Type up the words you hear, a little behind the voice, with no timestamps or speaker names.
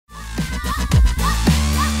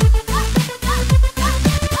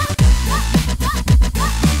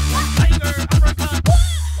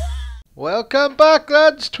Welcome back,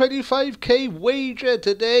 lads. 25k wager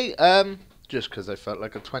today. Just because I felt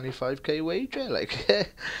like a 25k wager, like,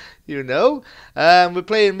 you know. We're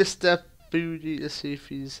playing Mr. Fuji. Let's see if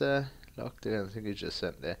he's locked in. I think he just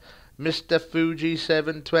sent there. Mr. Fuji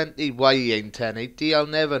 720. Why he ain't 1080? I'll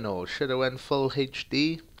never know. Should have went full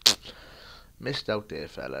HD. Missed out there,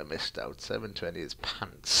 fella. Missed out. 720 is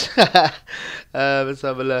pants. Let's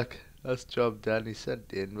have a look. That's job done. He sent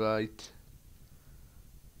the invite.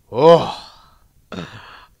 Oh, I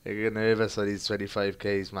get nervous on these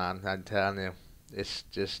 25k's, man. I'm telling you, it's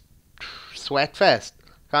just sweat fest.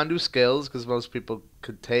 Can't do skills because most people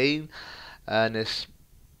contain, and it's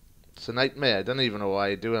a nightmare. I don't even know why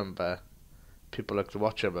I do them, but people like to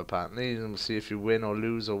watch them apparently and see if you win or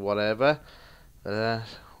lose or whatever.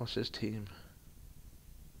 What's his team?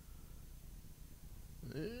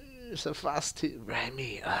 It's a fast team.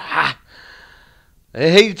 Remy. I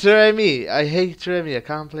hate Remy. I hate Remy. I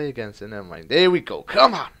can't play against him. Never mind. There we go.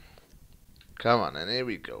 Come on. Come on, and here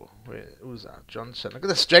we go. Who's that? Johnson. Look at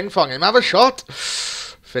the strength on him. Have a shot.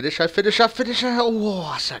 Finisher. Oh,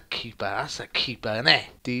 that's a keeper. That's a keeper, innit?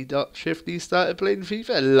 D.Shifty started playing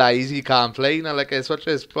FIFA. Lies, he can't play. Now, like, watch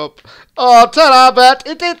this. Pop. Oh, ta-da, bet.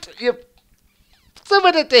 It. Yep.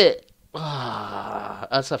 Someone did it. Ah,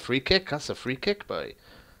 that's a free kick. That's a free kick, boy.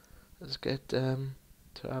 Let's get,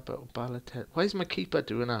 Balotelli. Why is my keeper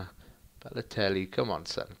doing that? Balotelli, come on,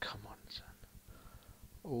 son. Come on, son.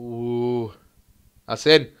 Ooh. That's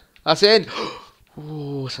in. That's in.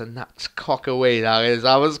 Ooh, it's a nuts cock away, that is.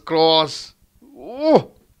 That was close.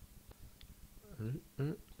 Ooh.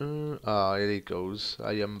 Oh, here he goes.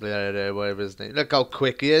 I am there, whatever his name. Look how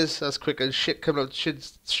quick he is. That's quick as shit coming out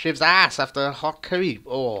Shiv's ass after a hot curry.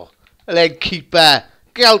 Oh. Leg keeper.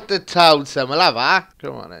 Get out the town, son. We'll have that.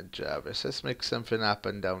 Come on then, Jarvis. Let's make something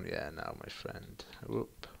happen down here now, my friend.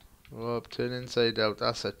 Whoop. Whoop. Turn inside out.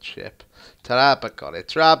 That's a chip. Rabbit got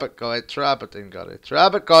it. Rabbit got it. Rabbit didn't got it.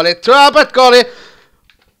 Rabbit got it. Rabbit got it.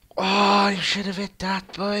 Oh, you should have hit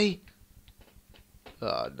that, boy.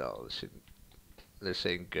 Oh, no. This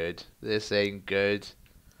ain't good. This ain't good.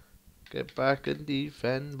 Get back and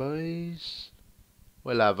defend, boys.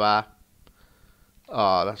 We'll have that.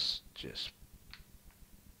 Oh, that's just...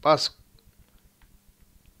 How's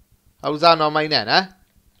that not mine then, huh?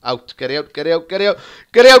 Out, get out. Whoosh,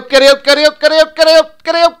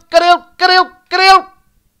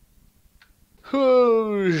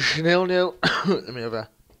 0-0. Let me have a...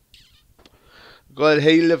 Got a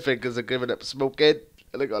hail of fingers are giving up smoking.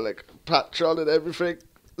 And I got like patch on and everything.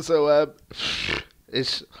 So,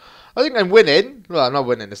 it's... I think I'm winning. Well, I'm not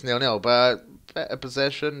winning, it's 0-0, but better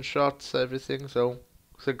possession, shots, everything. So,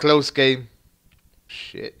 it's a close game.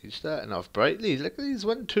 Shit, he's starting off brightly. Look at these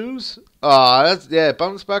 1-2s. Oh, that's, yeah,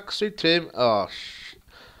 bounce back straight to him. Oh,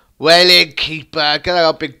 well in, keeper. Get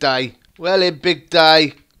out, big die. Well in, big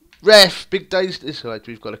die. Ref, big dice. It's alright,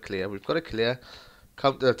 we've got to clear. We've got to clear.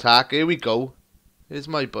 Counter attack. Here we go. Here's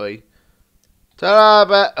my boy.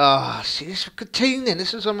 Ta-da, oh, see, this is containing.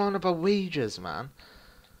 This is what I'm on about wages, man.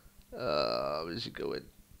 Where's he going?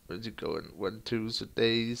 Where's he going? 1-2s a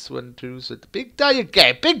days. 1-2s a big die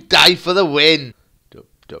again. Big die for the win.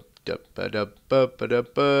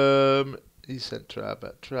 He sent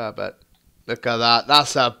Trabat. Look at that.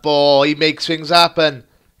 That's a ball. He makes things happen.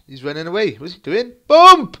 He's running away. What's he doing?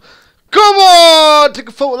 Bump! Come on! Take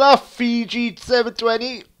a photo of that. Fiji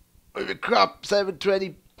 720. Crap,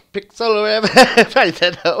 720 pixel or whatever. I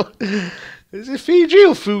don't know. Is it Fiji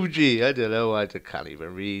or Fuji? I don't know. I can't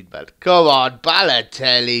even read. But come on,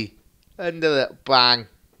 Balotelli. Under that bang.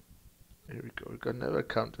 Here we go. We've got another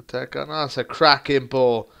counter attack on. Oh, that's a cracking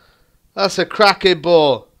ball. That's a cracking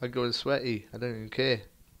ball. I'm going sweaty. I don't even care.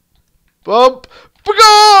 Bump.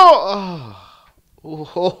 Oh,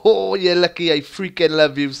 oh, you're lucky. I freaking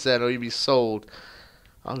love you, son, or you'd be sold.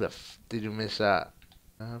 How the f did you miss that?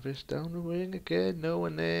 Harvest down the wing again. No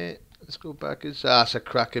one there. Let's go back. That's a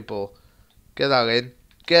cracking ball. Get that in.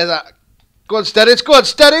 Get that. Go on, Sturridge. Go on,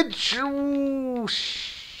 Sturridge. Ooh,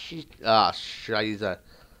 shit. Ah, shizer.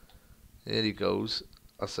 There he goes.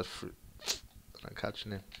 That's a fruit. I'm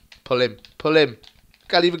catching him. Pull him. Pull him.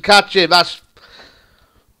 Can't even catch him. That's...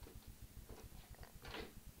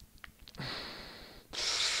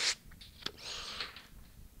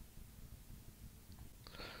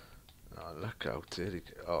 Oh, look out. There he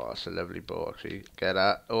go. Oh, that's a lovely ball, actually. Get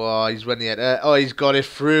that. Oh, he's running it. Oh, he's got it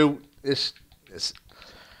through. This...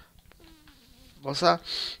 What's that?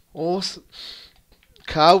 Horse?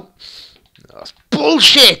 Cow? That's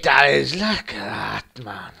bullshit, that is. Look at that,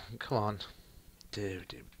 man. Come on. Do.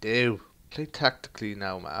 Play tactically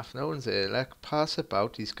now, Math. No one's here. Like, pass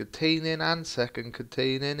about. He's containing and second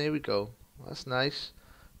containing. Here we go. That's nice.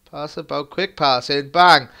 Pass about, quick passing,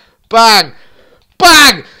 bang, bang,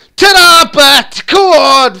 bang! Ta-da, but come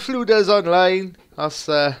on! Fluda's online. That's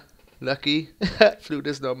lucky.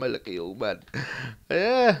 Fluda's not my lucky old man.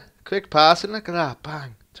 Yeah, quick passing, look at that,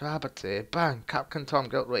 bang. Trabbit there, bang. Captain Tom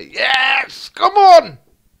got right. Yes! Come on!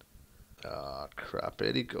 Oh, crap,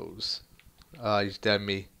 here he goes. Oh, he's done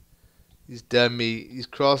me. He's done me. He's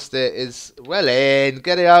crossed it. It's well in.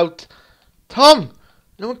 Get it out. Tom!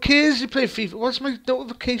 No one cares you play FIFA. What's my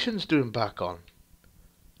notifications doing back on?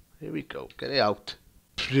 Here we go. Get it out.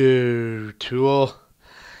 2-2.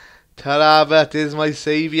 Trabbit is my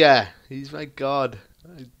saviour. He's my god.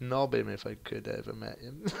 I'd knob him if I could ever met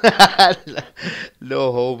him.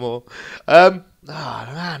 No homo. Oh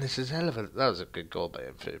man, this is hell of a... That was a good goal by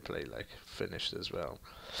him. Fair play, like, finished as well.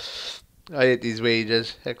 I hate these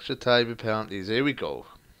wages. Extra time and penalties. Here we go.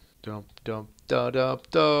 Dump, dump, da, da,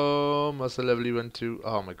 dum. That's a lovely one too.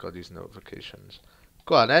 Oh my god, these notifications.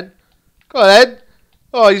 Go on then. Go on then.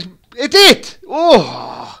 Oh, he's... It hit!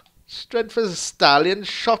 Oh! Strength as a stallion,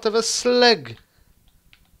 shot of a slug.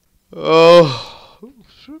 Oh...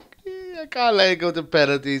 I can't let it go to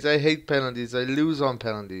penalties. I hate penalties. I lose on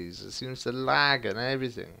penalties. It seems to lag and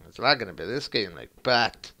everything. It's lagging a bit this game, like,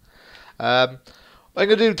 but what I'm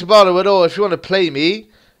gonna do tomorrow at all, if you want to play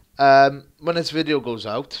me, when this video goes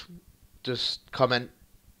out, just comment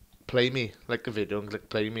play me, like the video, and click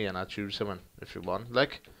play me, and I'll choose someone if you want,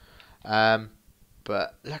 like.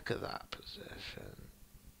 But look at that possession.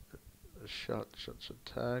 A shot's a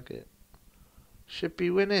target. Should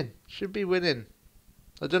be winning. Should be winning.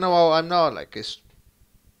 I don't know how I'm not like this.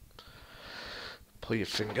 Pull your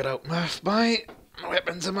finger out, Muff, mate.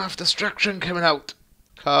 Weapons of mass destruction coming out.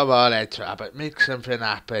 Come on, Ed Trabbit. Make something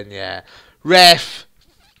happen, yeah. Ref!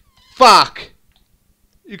 Fuck!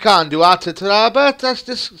 You can't do that to Trabbit. That's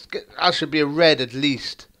just... That should be a red at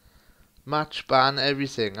least. Match ban,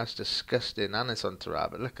 everything. That's disgusting. And it's on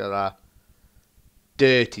Trabbit. Look at that.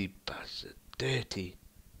 Dirty bastard. Dirty.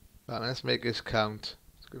 Right, let's make this count.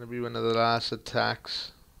 Going to be one of the last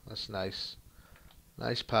attacks. That's nice.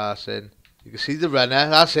 Nice passing. You can see the runner.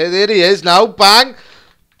 That's it. There he is now. Bang!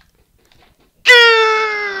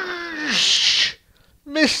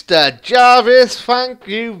 Mr. Jarvis, thank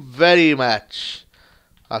you very much.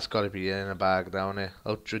 That's got to be in a bag down there.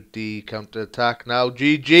 Ultra D counter attack now.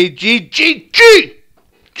 G G G G G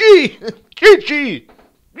G G G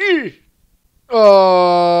G.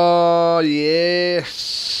 Oh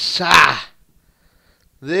yes. Ah.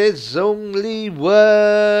 There's only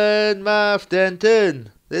one Math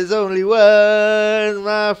Denton. There's only one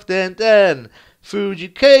Math Denton. Fuji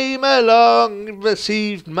came along,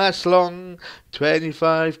 received my slong.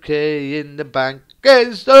 25k in the bank.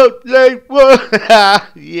 It's only one.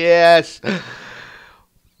 Yes.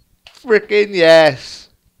 Frickin' yes.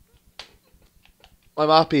 I'm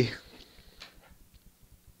happy.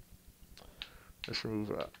 Let's remove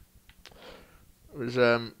that. It was,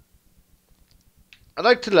 I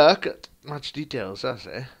like to look at match details, that's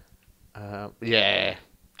it. Yeah,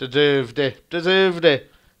 deserved it, deserved it.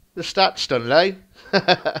 The stats don't lie.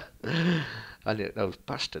 I need those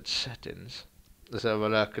bastard settings. Let's have a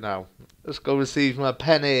look now. Let's go receive my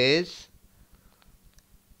pennies.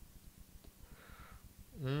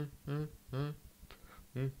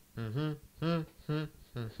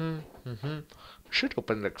 Should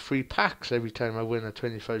open like 3 packs every time I win a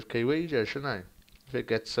 25k wager, shouldn't I? If it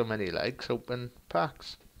gets so many likes, open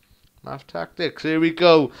packs. Math tactics. Here we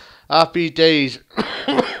go. Happy days.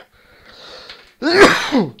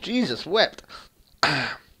 Jesus wept.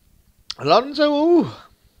 Alonso. Ooh.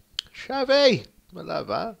 Chavez. We'll have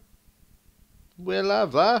that. We'll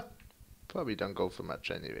have that. Probably don't go for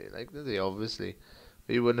much anyway. Like, did he? Obviously.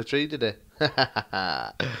 He wouldn't have traded it.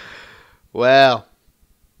 Well.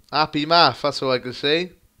 Happy math. That's all I can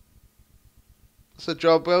say. That's a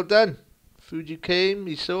job well done. Fuji came,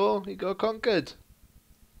 he saw, he got conquered.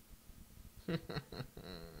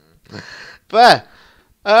 But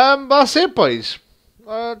that's it, boys.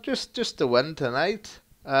 Just the one tonight.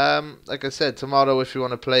 Like I said, tomorrow if you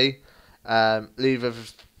want to play, leave a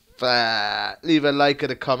like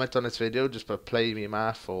and a comment on this video. Just put play me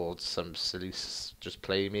math or some silly just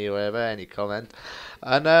play me or whatever, any comment,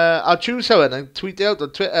 and I'll choose someone and tweet it out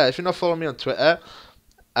on Twitter. If you're not following me on Twitter,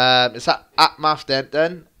 it's at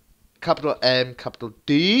mathdenton. Capital M, capital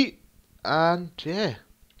D, and yeah,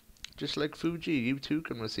 just like Fuji, you too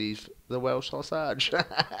can receive the Welsh sausage.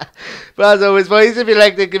 But as always, boys, if you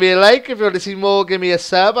liked it, give me a like. If you want to see more, give me a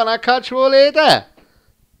sub, and I'll catch you all later.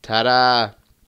 Ta-da!